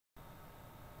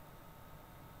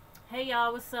Hey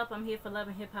y'all, what's up? I'm here for Love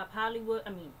and Hip Hop Hollywood.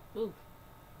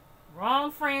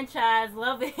 Wrong franchise.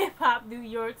 Love and Hip Hop New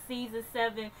York Season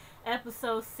 7,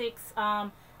 Episode 6. I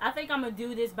think I'm gonna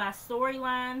do this by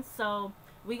storyline. So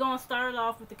we gonna start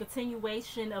off with the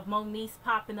continuation of Moniece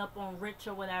popping up on Rich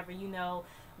or whatever,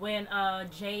 when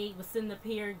Jade was sitting up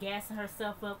here gassing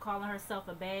herself up, calling herself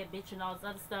a bad bitch and all this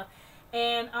other stuff.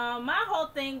 And my whole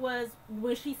thing was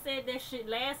when she said that shit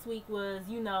last week was,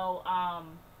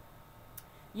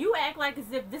 you act like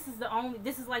as if this is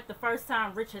like the first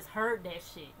time Rich has heard that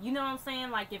shit. You know what I'm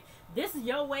saying? Like, if this is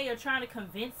your way of trying to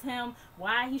convince him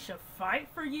why he should fight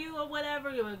for you or whatever,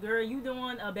 girl, you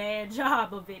doing a bad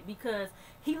job of it, because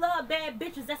he love bad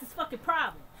bitches. That's his fucking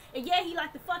problem. And yeah, he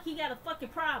like the fuck, he got a fucking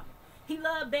problem. He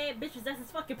love bad bitches. That's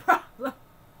his fucking problem.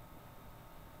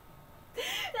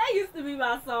 That used to be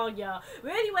my song, y'all.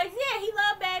 But anyways, yeah, he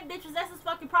love bad bitches. That's his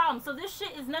fucking problem. So this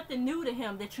shit is nothing new to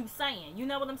him that you saying. You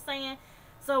know what I'm saying?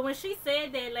 So when she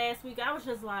said that last week, I was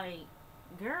just like,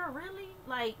 girl, really?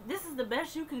 Like, this is the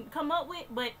best you can come up with?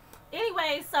 But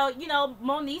anyway, so,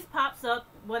 Moniece pops up,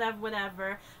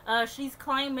 whatever. She's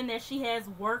claiming that she has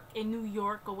work in New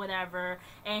York or whatever.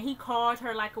 And he called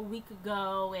her like a week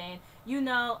ago. And,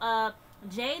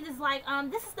 Jade is like,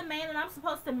 this is the man that I'm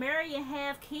supposed to marry and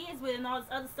have kids with and all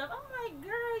this other stuff. I'm like,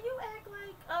 girl, you act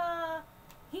like,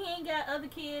 he ain't got other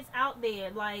kids out there.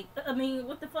 Like, I mean,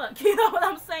 what the fuck? You know what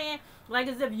I'm saying? Like,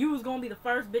 as if you was gonna be the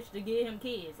first bitch to give him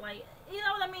kids. Like, you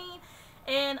know what I mean?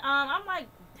 And, I'm like,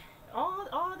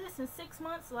 all this in 6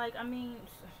 months? Like, I mean,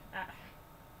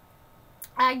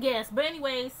 I guess. But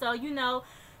anyway, so,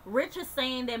 Rich is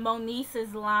saying that Moniece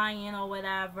is lying or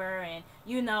whatever. And,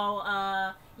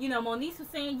 Moniece was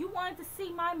saying, you wanted to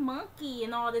see my monkey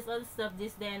and all this other stuff,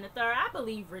 this, that, and the third. I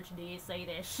believe Rich did say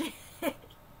that shit.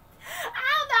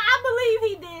 I believe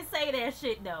he did say that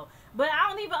shit though. But I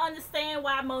don't even understand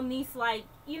why Moniece, like,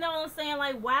 you know what I'm saying?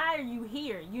 Like, why are you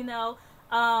here?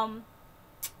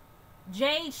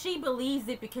 Jade, she believes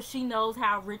it because she knows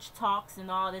how Rich talks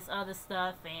and all this other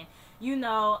stuff. And, he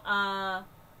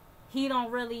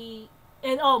don't really...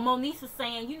 And, Moniece was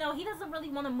saying, he doesn't really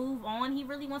want to move on. He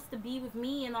really wants to be with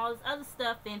me and all this other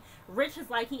stuff. And Rich is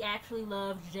like, he actually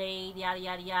loves Jade, yada,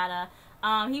 yada, yada.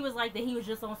 He was like that he was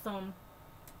just on some...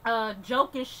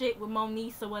 joking shit with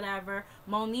Moniece or whatever.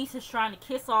 Moniece is trying to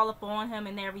kiss all up on him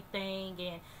and everything.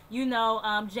 And,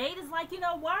 Jade is like,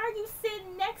 why are you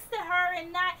sitting next to her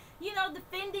and not,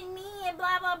 defending me and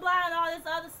blah, blah, blah and all this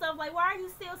other stuff. Like, why are you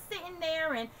still sitting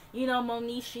there? And,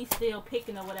 Moniece, she's still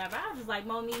picking or whatever. I was just like,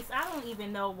 Moniece, I don't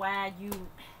even know why you...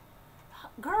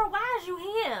 Girl, why is you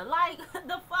here? Like,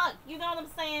 the fuck? You know what I'm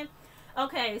saying?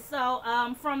 Okay, so,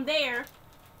 from there,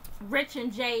 Rich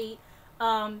and Jade...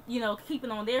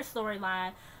 keeping on their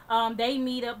storyline, they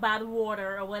meet up by the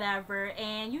water or whatever,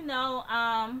 and,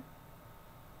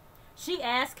 she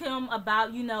asked him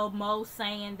about, Mo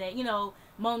saying that,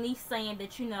 Moniece saying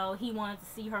that, he wanted to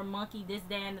see her monkey, this,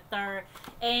 that, and the third,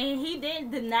 and he didn't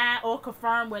deny or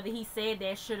confirm whether he said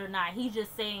that shit or not. He's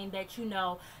just saying that,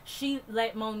 she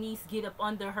let Moniece get up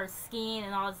under her skin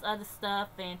and all this other stuff,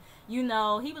 and, he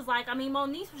was like, I mean,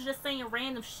 Moniece was just saying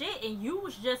random shit, and you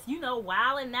was just,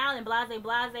 wilding out and blase,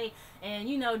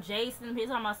 and, Jason, he's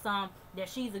talking about that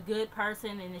she's a good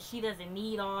person, and that she doesn't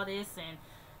need all this, and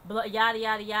yada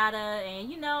yada yada.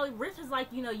 And Rich is like,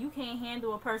 you can't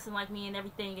handle a person like me and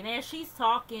everything. And as she's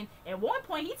talking, at one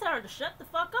point he told her to shut the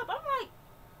fuck up. I'm like,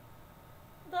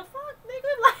 the fuck,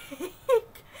 nigga? Like,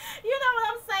 you know what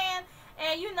I'm saying?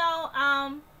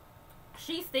 And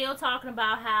she's still talking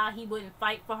about how he wouldn't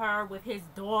fight for her with his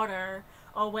daughter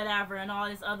or whatever and all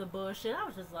this other bullshit. I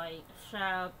was just like,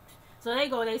 child. So they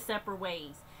go their separate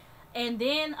ways. And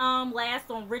then, last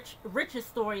on Rich's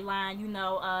storyline,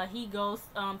 he goes,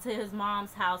 to his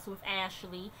mom's house with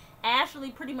Ashley. Ashley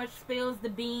pretty much spills the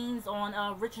beans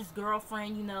on, Rich's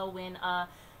girlfriend, when,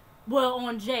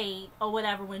 on Jade, or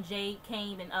whatever, when Jade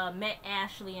came and, met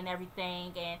Ashley and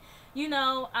everything. And,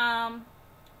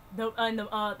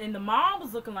 the mom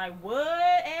was looking like,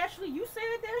 what, Ashley, you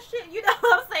said that shit? You know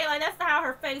what I'm saying? Like, that's how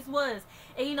her face was.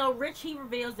 And, Rich, he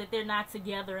reveals that they're not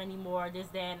together anymore, this,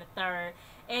 that, and the third.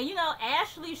 And,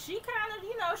 Ashley, she kind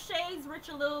of, shades Rich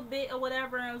a little bit or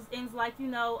whatever, and is like,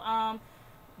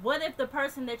 what if the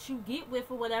person that you get with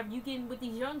or whatever, you getting with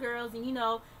these young girls, and,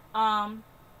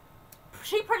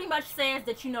 she pretty much says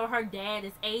that, her dad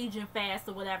is aging fast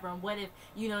or whatever, and what if,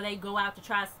 they go out to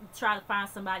try to find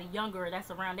somebody younger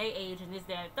that's around their age and this,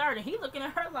 that, and third, and he looking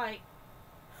at her like,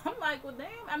 I'm like, well,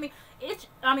 damn.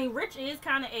 I mean, Rich is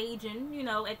kind of aging,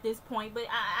 at this point, but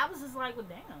I was just like, well,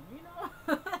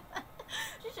 damn,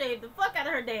 She shaved the fuck out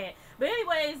of her dad. But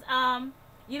anyways,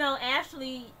 you know,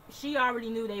 Ashley, she already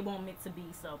knew they weren't meant to be,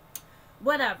 so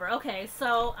whatever. Okay,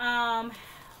 so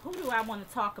who do I want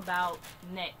to talk about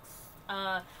next?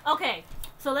 Okay,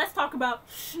 so let's talk about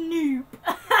Snoop.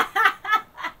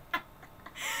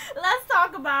 Let's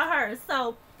talk about her.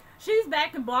 So she's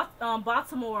back in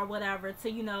Baltimore or whatever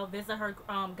to, you know, visit her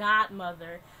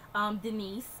godmother,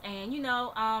 Denise, and you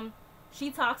know,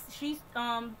 she's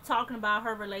talking about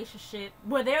her relationship.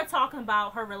 Well, they're talking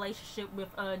about her relationship with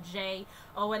Jay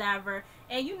or whatever.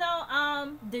 And you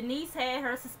know, Denise had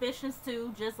her suspicions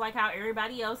too, just like how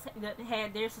everybody else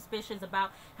had their suspicions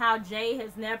about how Jay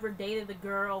has never dated a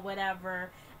girl or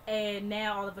whatever. And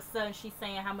now all of a sudden she's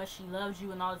saying how much she loves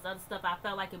you and all this other stuff. I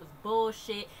felt like it was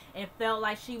bullshit and felt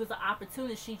like she was an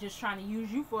opportunist. She just trying to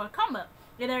use you for a come up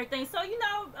and everything. So, you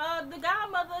know, the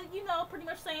godmother, you know, pretty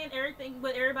much saying everything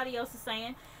what everybody else is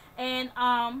saying. And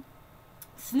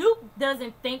Snoop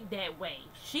doesn't think that way.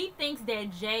 She thinks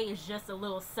that Jay is just a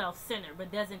little self-centered,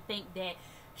 but doesn't think that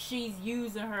she's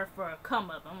using her for a come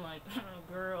up. I'm like,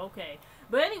 girl, okay.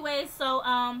 But anyway, so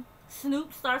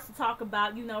Snoop starts to talk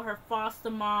about, you know, her foster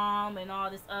mom and all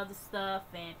this other stuff,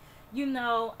 and you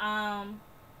know, how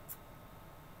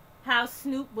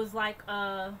Snoop was like,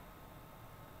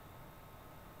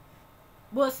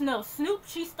 Snoop,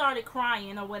 she started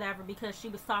crying or whatever because she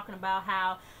was talking about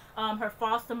how her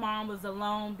foster mom was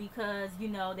alone because, you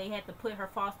know, they had to put her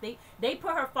they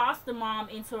put her foster mom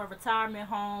into a retirement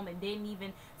home and didn't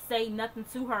even say nothing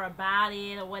to her about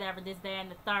it or whatever, this, that,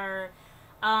 and the third.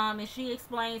 And she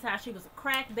explains how she was a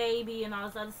crack baby and all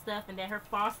this other stuff, and that her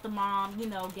foster mom, you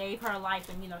know, gave her life,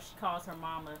 and, you know, she calls her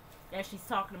mama as she's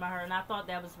talking about her, and I thought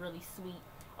that was really sweet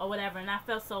or whatever, and I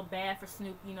felt so bad for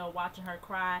Snoop, you know, watching her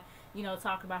cry, you know,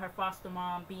 talking about her foster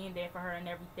mom being there for her and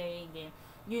everything, and,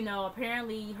 you know,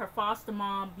 apparently her foster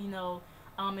mom, you know,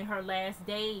 in her last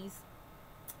days,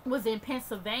 was in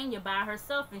Pennsylvania by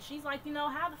herself, and she's like, you know,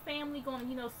 how the family gonna,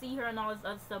 you know, see her and all this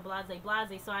other stuff,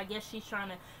 blase. So I guess she's trying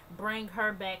to bring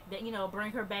her back, that, you know,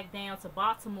 bring her back down to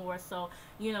Baltimore, so,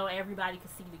 you know, everybody could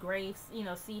see the graves, you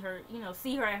know, see her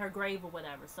at her grave or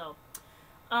whatever. So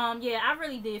yeah, I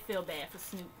really did feel bad for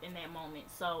Snoop in that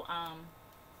moment. So I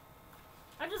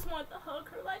just wanted to hug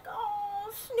her, like,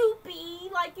 oh, Snoopy,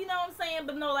 like, you know what I'm saying?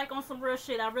 But no, like, on some real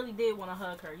shit, I really did want to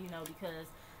hug her, you know, because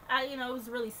you know, it was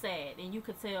really sad, and you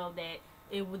could tell that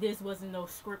this wasn't no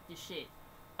scripted shit.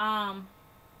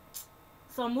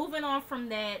 So moving on from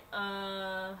that,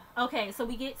 okay, so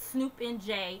we get Snoop and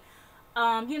Jay.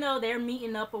 You know, they're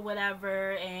meeting up or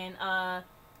whatever, and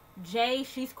Jay,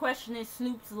 she's questioning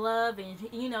Snoop's love, and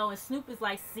you know, and Snoop is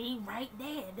like, see, right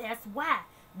there, that's why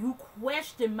you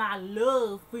question my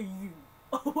love for you.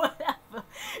 Or whatever,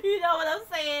 you know what I'm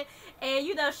saying? And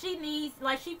you know, she needs,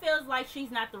 like, she feels like she's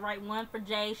not the right one for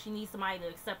Jay. She needs somebody to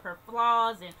accept her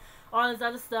flaws and all this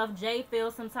other stuff. Jay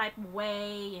feels some type of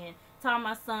way and talking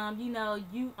about some, you know,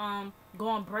 you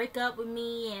gonna break up with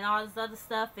me and all this other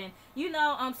stuff. And you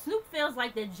know, Snoop feels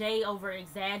like that Jay over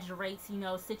exaggerates, you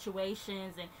know,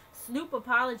 situations, and Snoop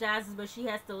apologizes, but she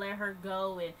has to let her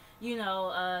go. And you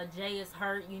know, Jay is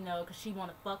hurt, you know, because she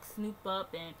want to fuck Snoop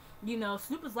up, and you know,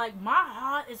 Snoop is like, my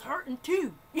heart is hurting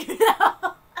too, you know.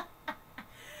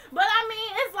 But I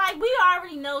mean, it's like, we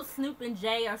already know Snoop and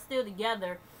Jay are still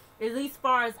together, at least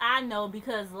far as I know,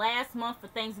 because last month for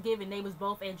Thanksgiving they was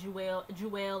both at Jewel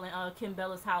and Kim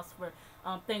Bella's house for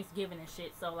Thanksgiving and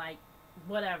shit. So like,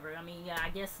 whatever. I mean, yeah, I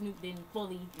guess Snoop didn't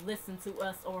fully listen to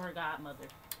us or her godmother.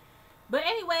 But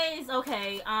anyways,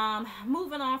 okay,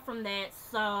 moving on from that.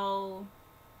 So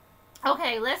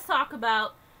okay, let's talk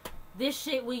about this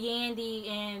shit with Yandy,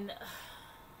 and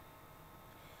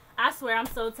I swear I'm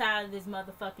so tired of this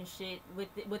motherfucking shit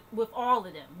with all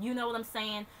of them. You know what I'm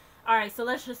saying? Alright, so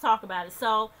let's just talk about it.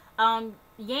 So,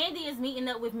 Yandy is meeting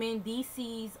up with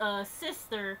Mendeecees's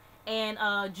sister and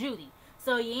Judy.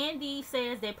 So Yandy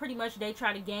says that pretty much they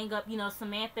try to gang up, you know,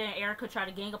 Samantha and Erica try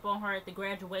to gang up on her at the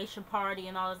graduation party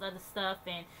and all this other stuff,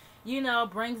 and you know,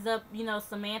 brings up, you know,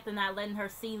 Samantha not letting her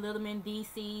see little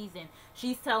Mendeecees, and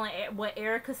she's telling what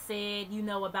Erica said, you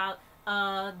know, about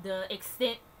the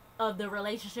extent of the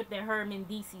relationship that her and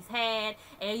Mendeecees had,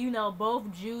 and you know,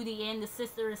 both Judy and the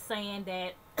sister is saying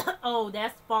that oh,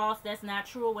 that's false, that's not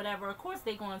true, or whatever. Of course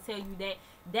they're going to tell you that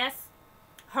that's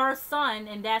her son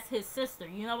and that's his sister,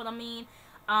 you know what I mean?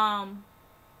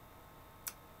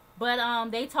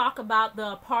 But they talk about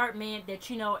the apartment that,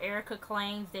 you know, Erica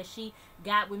claims that she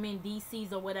got with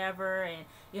Mendeecees or whatever, and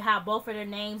you know, how both of their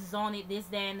names is on it, this,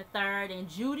 that, and the third. And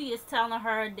Judy is telling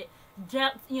her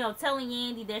that, you know, telling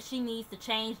Yandy that she needs to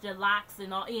change the locks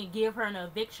and all, and give her an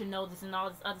eviction notice and all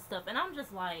this other stuff. And I'm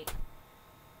just like,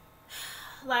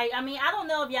 like, I mean, I don't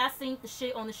know if y'all seen the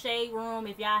shit on the Shade Room.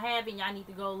 If y'all haven't, y'all need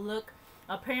to go look.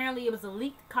 Apparently, it was a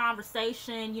leaked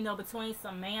conversation, you know, between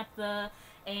Samantha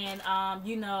and,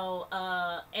 you know,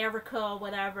 Erica or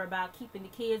whatever about keeping the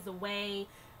kids away.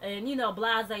 And, you know,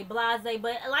 blase, blase.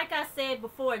 But like I said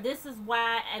before, this is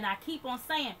why, and I keep on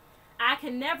saying, I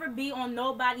can never be on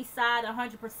nobody's side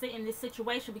 100% in this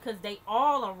situation because they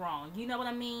all are wrong. You know what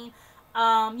I mean?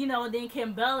 You know, and then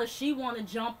Kimbella, she want to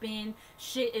jump in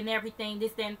shit and everything,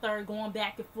 this, that, and third, going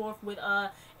back and forth with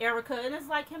Erica. And it's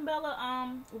like,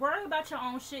 Kimbella, worry about your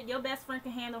own shit. Your best friend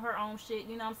can handle her own shit.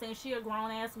 You know what I'm saying? She a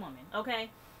grown-ass woman, okay?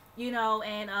 You know,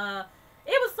 and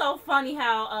it was so funny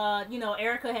how, you know,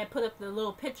 Erica had put up the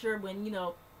little picture when, you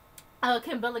know,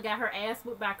 Kimbella got her ass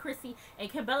whipped by Chrissy, and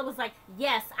Kimbella was like,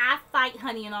 yes, I fight,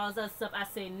 honey, and all this other stuff. I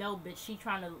said, no, bitch, she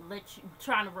trying to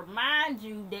remind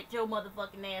you that your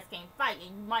motherfucking ass can't fight,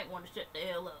 and you might want to shut the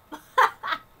hell up.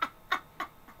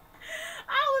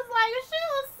 I was like,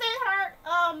 she'll sit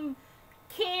her,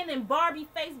 Ken and Barbie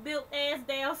face built ass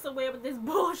down somewhere with this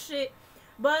bullshit.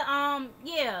 But,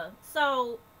 yeah,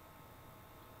 so,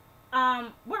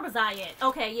 where was I at?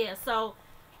 Okay, yeah, so,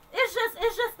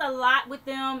 it's just a lot with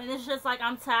them, and it's just like,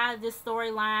 I'm tired of this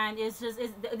storyline.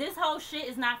 This whole shit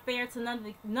is not fair to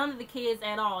none of the kids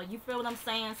at all. You feel what I'm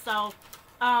saying? So,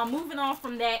 moving on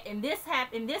from that, and this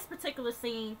particular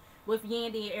scene with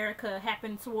Yandy and Erica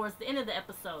happened towards the end of the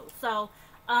episode. So,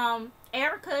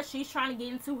 Erica, she's trying to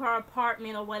get into her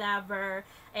apartment or whatever,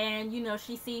 and, you know,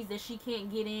 she sees that she can't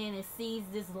get in and sees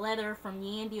this letter from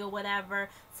Yandy or whatever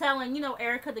telling, you know,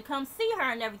 Erica to come see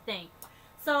her and everything.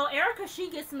 So, Erica, she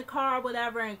gets in the car or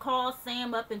whatever and calls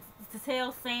Sam up and to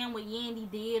tell Sam what Yandy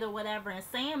did or whatever. And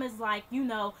Sam is like, you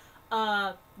know,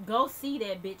 go see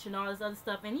that bitch and all this other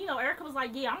stuff. And, you know, Erica was like,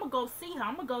 yeah, I'm going to go see her.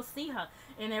 I'm going to go see her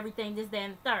and everything, this, that,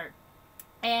 and the third.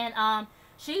 And,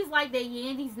 she's like that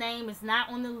Yandy's name is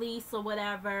not on the lease or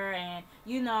whatever. And,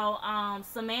 you know,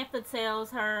 Samantha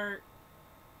tells her...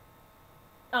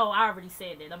 Oh, I already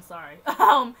said that. I'm sorry.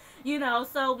 You know,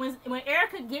 so when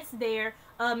Erica gets there,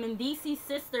 Mendeecees's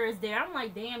sister is there. I'm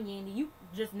like, damn, Yandy, you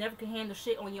just never can handle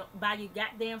shit by your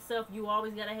goddamn self. You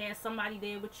always gotta have somebody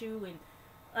there with you, and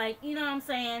like, you know what I'm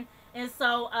saying? And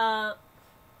so,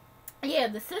 yeah,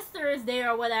 the sister is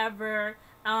there or whatever.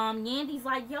 Yandy's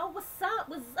like, yo, what's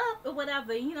up, or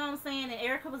whatever, you know what I'm saying? And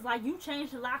Erica was like, you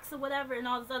changed the locks or whatever, and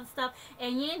all this other stuff.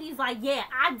 And Yandy's like, yeah,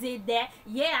 I did that,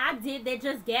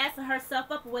 just gassing herself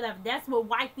up or whatever. That's what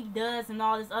wifey does and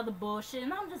all this other bullshit.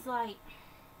 And I'm just like,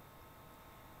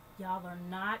 y'all are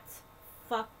not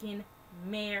fucking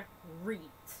married,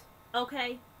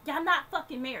 okay? Y'all not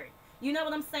fucking married. You know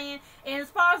what I'm saying? And as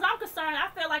far as I'm concerned, I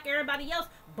feel like everybody else,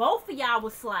 both of y'all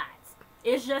was slides.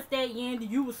 It's just that, Yandy,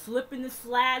 you was slipping and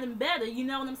sliding better, you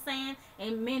know what I'm saying?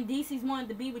 And Mendeecees wanted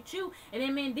to be with you. And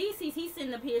then Mendeecees, he's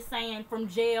sitting up here saying from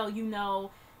jail, you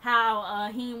know, how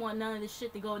he didn't want none of this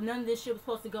shit to go, none of this shit was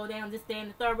supposed to go down, this, that,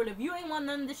 and the third. But if you ain't want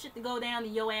none of this shit to go down,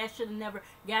 then your ass should have never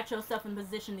got yourself in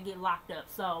position to get locked up.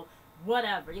 So,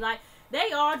 whatever. Like,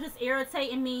 they all just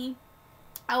irritating me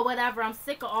or whatever. I'm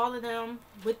sick of all of them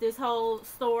with this whole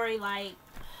story. Like,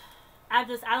 I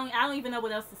don't even know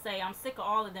what else to say. I'm sick of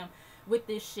all of them with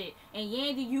this shit. And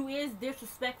Yandy, you is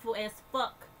disrespectful as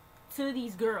fuck to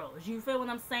these girls. You feel what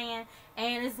I'm saying?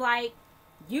 And it's like,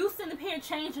 you sitting up here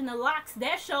changing the locks.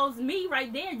 That shows me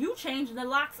right there, you changing the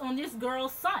locks on this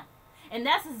girl's son. And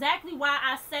that's exactly why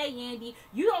I say, Yandy,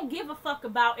 you don't give a fuck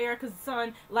about Erica's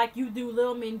son like you do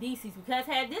Lil Mendeecees. Because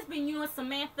had this been you and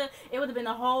Samantha, it would have been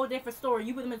a whole different story.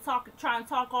 You would have been trying to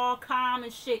talk all calm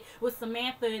and shit with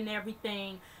Samantha and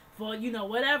everything. For, you know,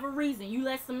 whatever reason, you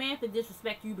let Samantha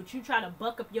disrespect you, but you try to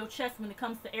buck up your chest when it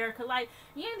comes to Erica. Like,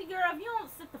 Yandy, girl, if you don't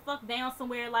sit the fuck down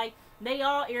somewhere, like, they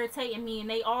all irritating me, and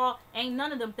they all, ain't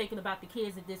none of them thinking about the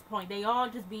kids at this point. They all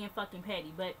just being fucking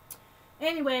petty. But,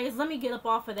 anyways, let me get up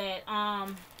off of that. I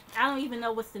don't even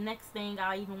know what's the next thing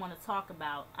I even want to talk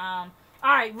about.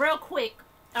 Alright, real quick,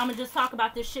 I'm going to just talk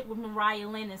about this shit with Mariah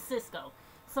Lynn and Cisco.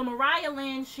 So Mariah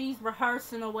Lynn, she's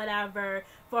rehearsing or whatever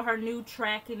for her new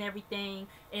track and everything.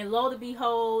 And lo and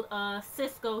behold,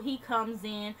 Cisco, he comes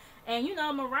in. And, you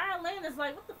know, Mariah Lynn is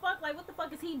like, what the fuck? Like, what the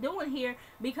fuck is he doing here?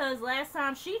 Because last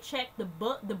time she checked, the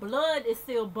blood is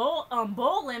still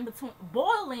boiling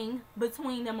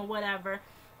between them or whatever.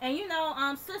 And, you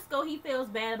know, Cisco, he feels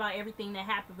bad about everything that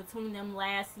happened between them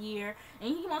last year.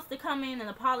 And he wants to come in and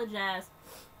apologize.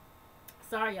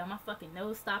 Sorry, y'all, my fucking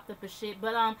nose stopped up and shit.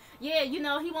 But, yeah, you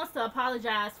know, he wants to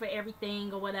apologize for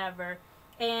everything or whatever.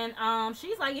 And,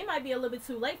 she's like, it might be a little bit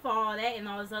too late for all that and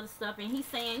all this other stuff. And he's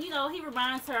saying, you know, he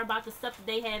reminds her about the stuff that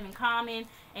they have in common.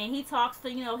 And he talks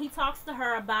to, you know, he talks to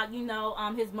her about, you know,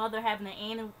 his mother having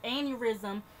an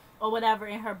aneurysm or whatever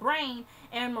in her brain,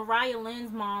 and Mariah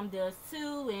Lynn's mom does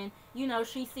too, and you know,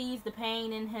 she sees the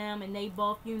pain in him, and they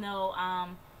both, you know,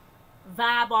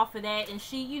 vibe off of that, and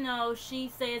she, you know,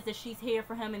 she says that she's here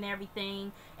for him and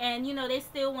everything, and you know, they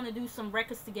still want to do some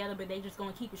records together, but they just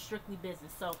gonna keep it strictly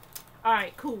business. So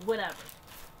alright, cool, whatever.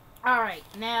 Alright,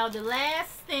 now the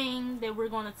last thing that we're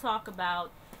gonna talk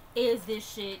about is this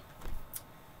shit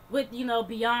with, you know,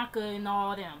 Bianca and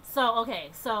all them. So, okay,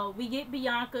 so we get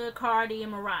Bianca, Cardi,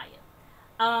 and Mariah.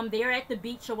 They're at the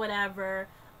beach or whatever.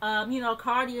 You know,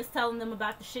 Cardi is telling them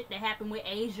about the shit that happened with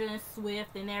Asia and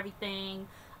Swift and everything.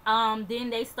 Then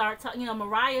they start talking, you know,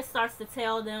 Mariah starts to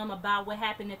tell them about what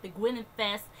happened at the Gwyneth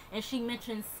Fest, and she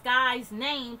mentions Sky's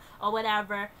name or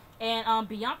whatever. And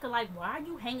Bianca like, why are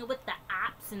you hanging with the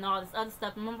ops and all this other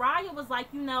stuff? And Mariah was like,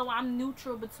 you know, I'm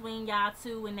neutral between y'all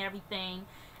two and everything.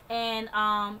 And,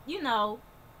 you know,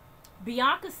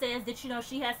 Bianca says that, you know,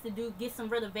 she has to get some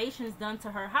renovations done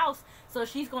to her house. So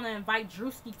she's going to invite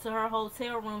Drewski to her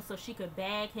hotel room so she could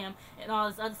bag him and all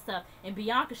this other stuff. And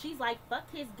Bianca, she's like, fuck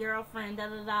his girlfriend,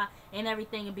 da-da-da, and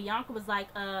everything. And Bianca was like,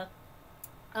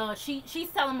 she's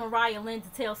telling Mariah Lynn to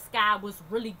tell Sky was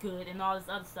really good and all this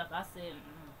other stuff. I said,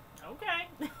 okay.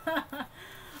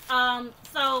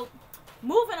 So,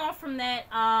 moving on from that,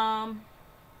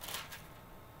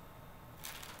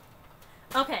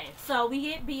 okay, so we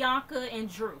get Bianca and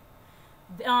Drew.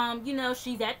 You know,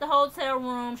 she's at the hotel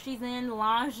room. She's in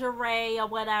lingerie or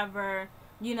whatever.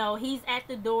 You know, he's at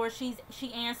the door. She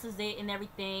answers it and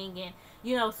everything. And,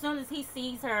 you know, as soon as he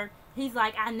sees her, he's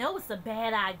like, I know it's a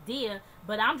bad idea,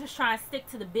 but I'm just trying to stick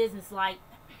to the business. Like,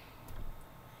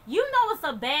 you know it's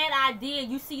a bad idea.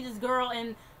 You see this girl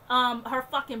in her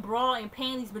fucking bra and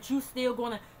panties, but you still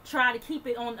gonna try to keep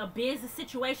it on a business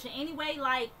situation anyway.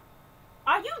 Like,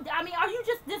 are you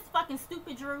just this fucking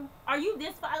stupid, Drew? Are you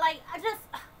this, like, this is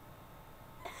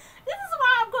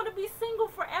why I'm gonna be single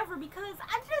forever, because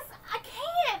I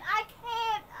can't,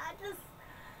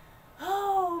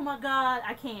 oh my god,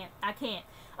 I can't.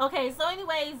 Okay, so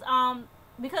anyways,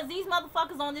 because these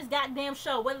motherfuckers on this goddamn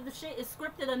show, whether the shit is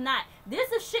scripted or not,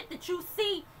 this is shit that you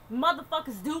see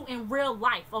motherfuckers do in real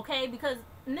life, okay? Because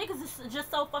niggas is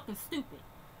just so fucking stupid.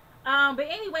 But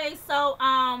anyway, so,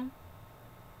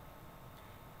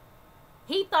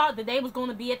 he thought that they was going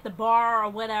to be at the bar or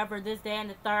whatever, this, that, and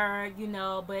the third, you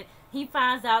know, but he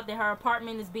finds out that her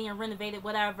apartment is being renovated,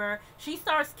 whatever. She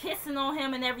starts kissing on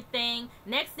him and everything.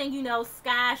 Next thing you know,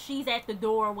 Sky, she's at the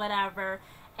door or whatever,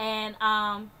 and,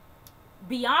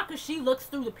 Bianca, she looks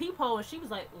through the peephole and she was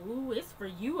like, ooh, it's for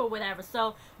you or whatever.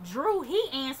 So Drew, he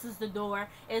answers the door,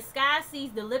 and Sky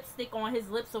sees the lipstick on his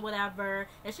lips or whatever,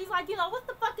 and she's like, you know, what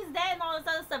the fuck is that and all this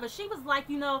other stuff. And she was like,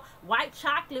 you know, white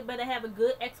chocolate better have a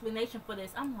good explanation for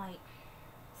this. I'm like,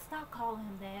 stop calling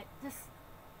him that. Just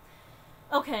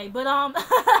okay. But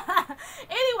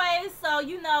anyway, so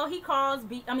you know, she calls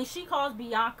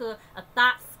Bianca a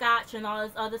thought scotch and all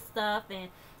this other stuff, and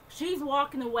she's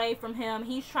walking away from him.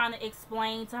 He's trying to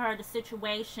explain to her the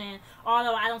situation.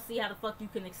 Although I don't see how the fuck you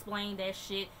can explain that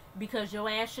shit, because your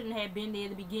ass shouldn't have been there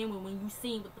to begin with when you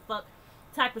seen what the fuck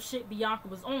type of shit Bianca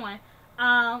was on.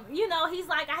 You know, he's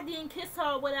like, I didn't kiss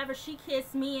her or whatever. She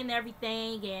kissed me and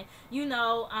everything. And, you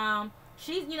know,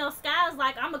 she's, you know, Sky's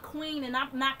like, I'm a queen and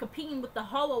I'm not competing with the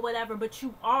hoe or whatever, but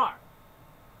you are.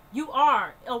 You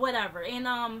are, or whatever.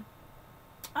 And,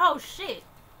 oh shit.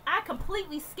 I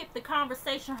completely skipped the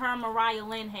conversation her and Mariah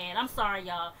Lynn had. I'm sorry,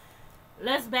 y'all.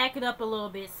 Let's back it up a little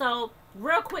bit. So,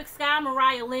 real quick, Sky and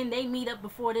Mariah Lynn, they meet up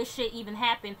before this shit even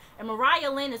happened. And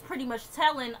Mariah Lynn is pretty much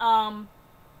telling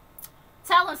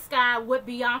Sky what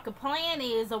Bianca's plan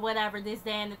is or whatever, this,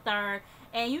 that, and the third.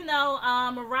 And, you know,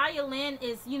 Mariah Lynn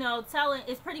is, you know,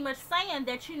 is pretty much saying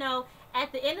that, you know,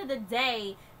 at the end of the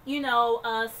day, you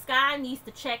know, Sky needs to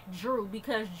check Drew,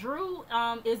 because Drew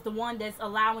is the one that's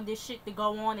allowing this shit to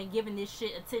go on and giving this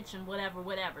shit attention, whatever.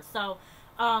 So,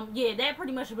 yeah, that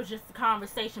pretty much was just a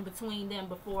conversation between them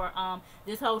before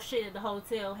this whole shit at the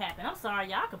hotel happened. I'm sorry,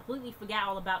 y'all, I completely forgot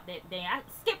all about that damn. I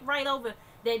skipped right over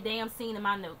that damn scene in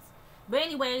my notes. But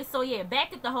anyway, so yeah,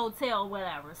 back at the hotel,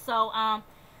 whatever. So,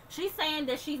 she's saying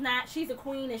that she's a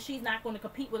queen and she's not going to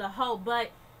compete with a hoe,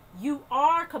 but you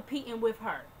are competing with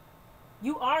her.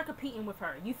 You are competing with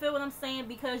her. You feel what I'm saying?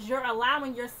 Because you're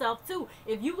allowing yourself to.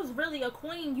 If you was really a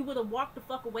queen, you would have walked the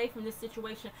fuck away from this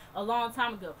situation a long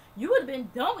time ago. You would have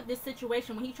been done with this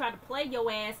situation when he tried to play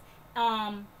your ass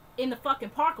in the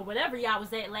fucking park or whatever y'all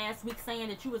was at last week, saying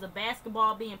that you was a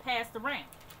basketball being passed around.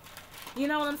 You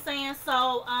know what I'm saying?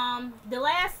 So, the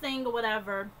last thing or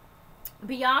whatever,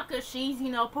 Bianca, she's, you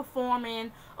know,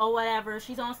 performing or whatever.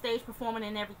 She's on stage performing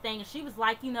and everything. And she was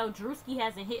like, you know, Drewski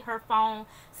hasn't hit her phone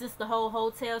since the whole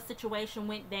hotel situation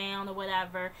went down or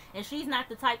whatever. And she's not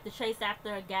the type to chase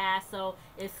after a guy. So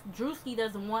if Drewski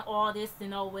doesn't want all this to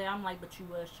know where, I'm like, but you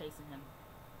was chasing him.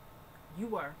 You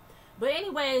were. But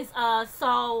anyways,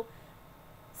 so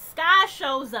Sky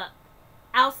shows up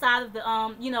outside of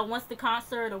the you know, once the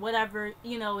concert or whatever,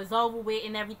 you know, is over with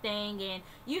and everything. And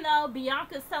you know,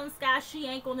 Bianca's telling Sky she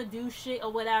ain't gonna do shit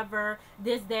or whatever,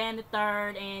 this, that, and the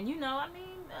third. And you know, I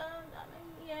mean,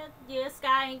 yeah,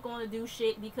 Sky ain't gonna do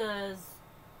shit because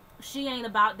she ain't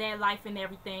about that life and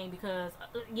everything, because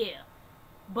yeah.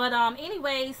 But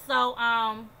anyway, so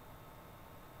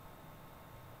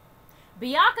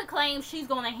Bianca claims she's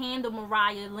gonna handle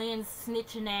Mariah Lynn's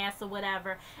snitching ass or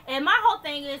whatever. And my whole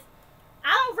thing is,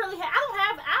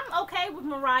 I'm okay with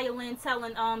Mariah Lynn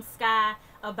telling Sky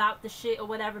about the shit or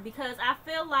whatever, because I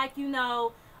feel like, you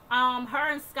know,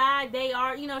 her and Sky, they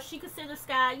are, you know, she considers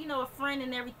Sky, you know, a friend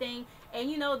and everything. And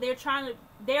you know, they're trying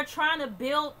to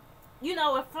build, you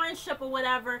know, a friendship or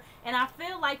whatever. And I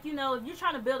feel like, you know, if you're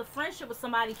trying to build a friendship with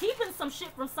somebody, keeping some shit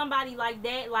from somebody like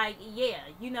that, like, yeah,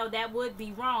 you know, that would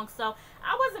be wrong. So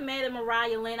I wasn't mad at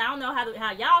Mariah Lynn. I don't know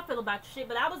how y'all feel about shit,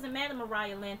 but I wasn't mad at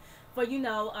Mariah Lynn for, you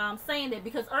know, saying that,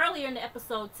 because earlier in the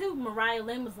episode too, Mariah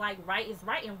Lynn was like, right is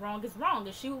right and wrong is wrong,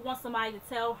 and she would want somebody to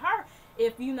tell her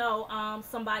if, you know,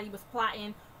 somebody was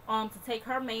plotting to take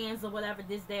her mans or whatever,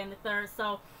 this, that, and the third.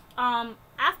 So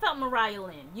I felt Mariah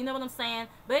Lynn, you know what I'm saying?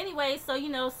 But anyway, so, you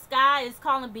know, Sky is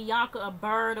calling Bianca a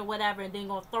bird or whatever, and then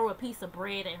gonna throw a piece of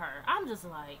bread at her. I'm just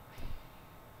like,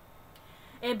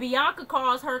 and Bianca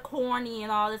calls her corny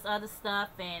and all this other stuff,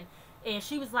 and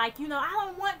she was like, you know, I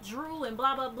don't want Drew and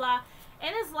blah, blah, blah.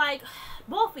 And it's like,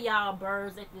 both of y'all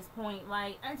birds at this point.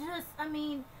 Like, I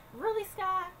mean, really,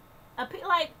 Sky?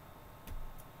 Like,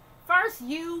 first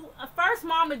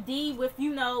Mama D with,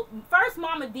 you know, first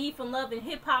Mama D from Love and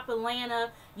Hip Hop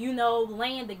Atlanta, you know,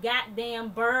 laying the goddamn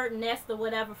bird nest or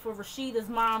whatever for Rashida's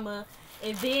mama.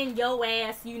 And then your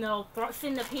ass, you know,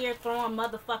 sitting up here throwing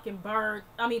motherfucking bread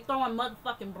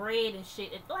and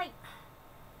shit. It's like,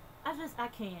 I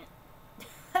can't.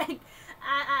 Like,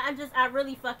 I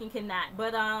really fucking cannot.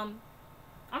 But I'm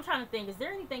trying to think, is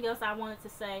there anything else I wanted to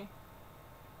say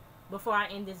before I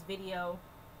end this video?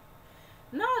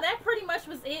 No, that pretty much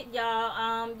was it,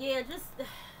 y'all. Yeah, just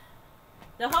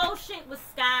the whole shit with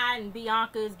Sky and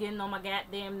Bianca is getting on my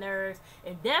goddamn nerves,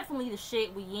 and definitely the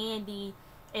shit with Yandy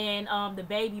and the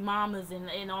baby mamas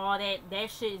and all that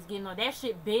shit is getting on. That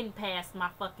shit been past my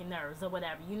fucking nerves or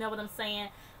whatever, you know what I'm saying?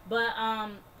 But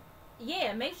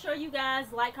yeah, make sure you guys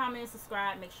like, comment, and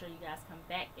subscribe. Make sure you guys come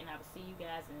back, and I will see you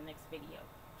guys in the next video.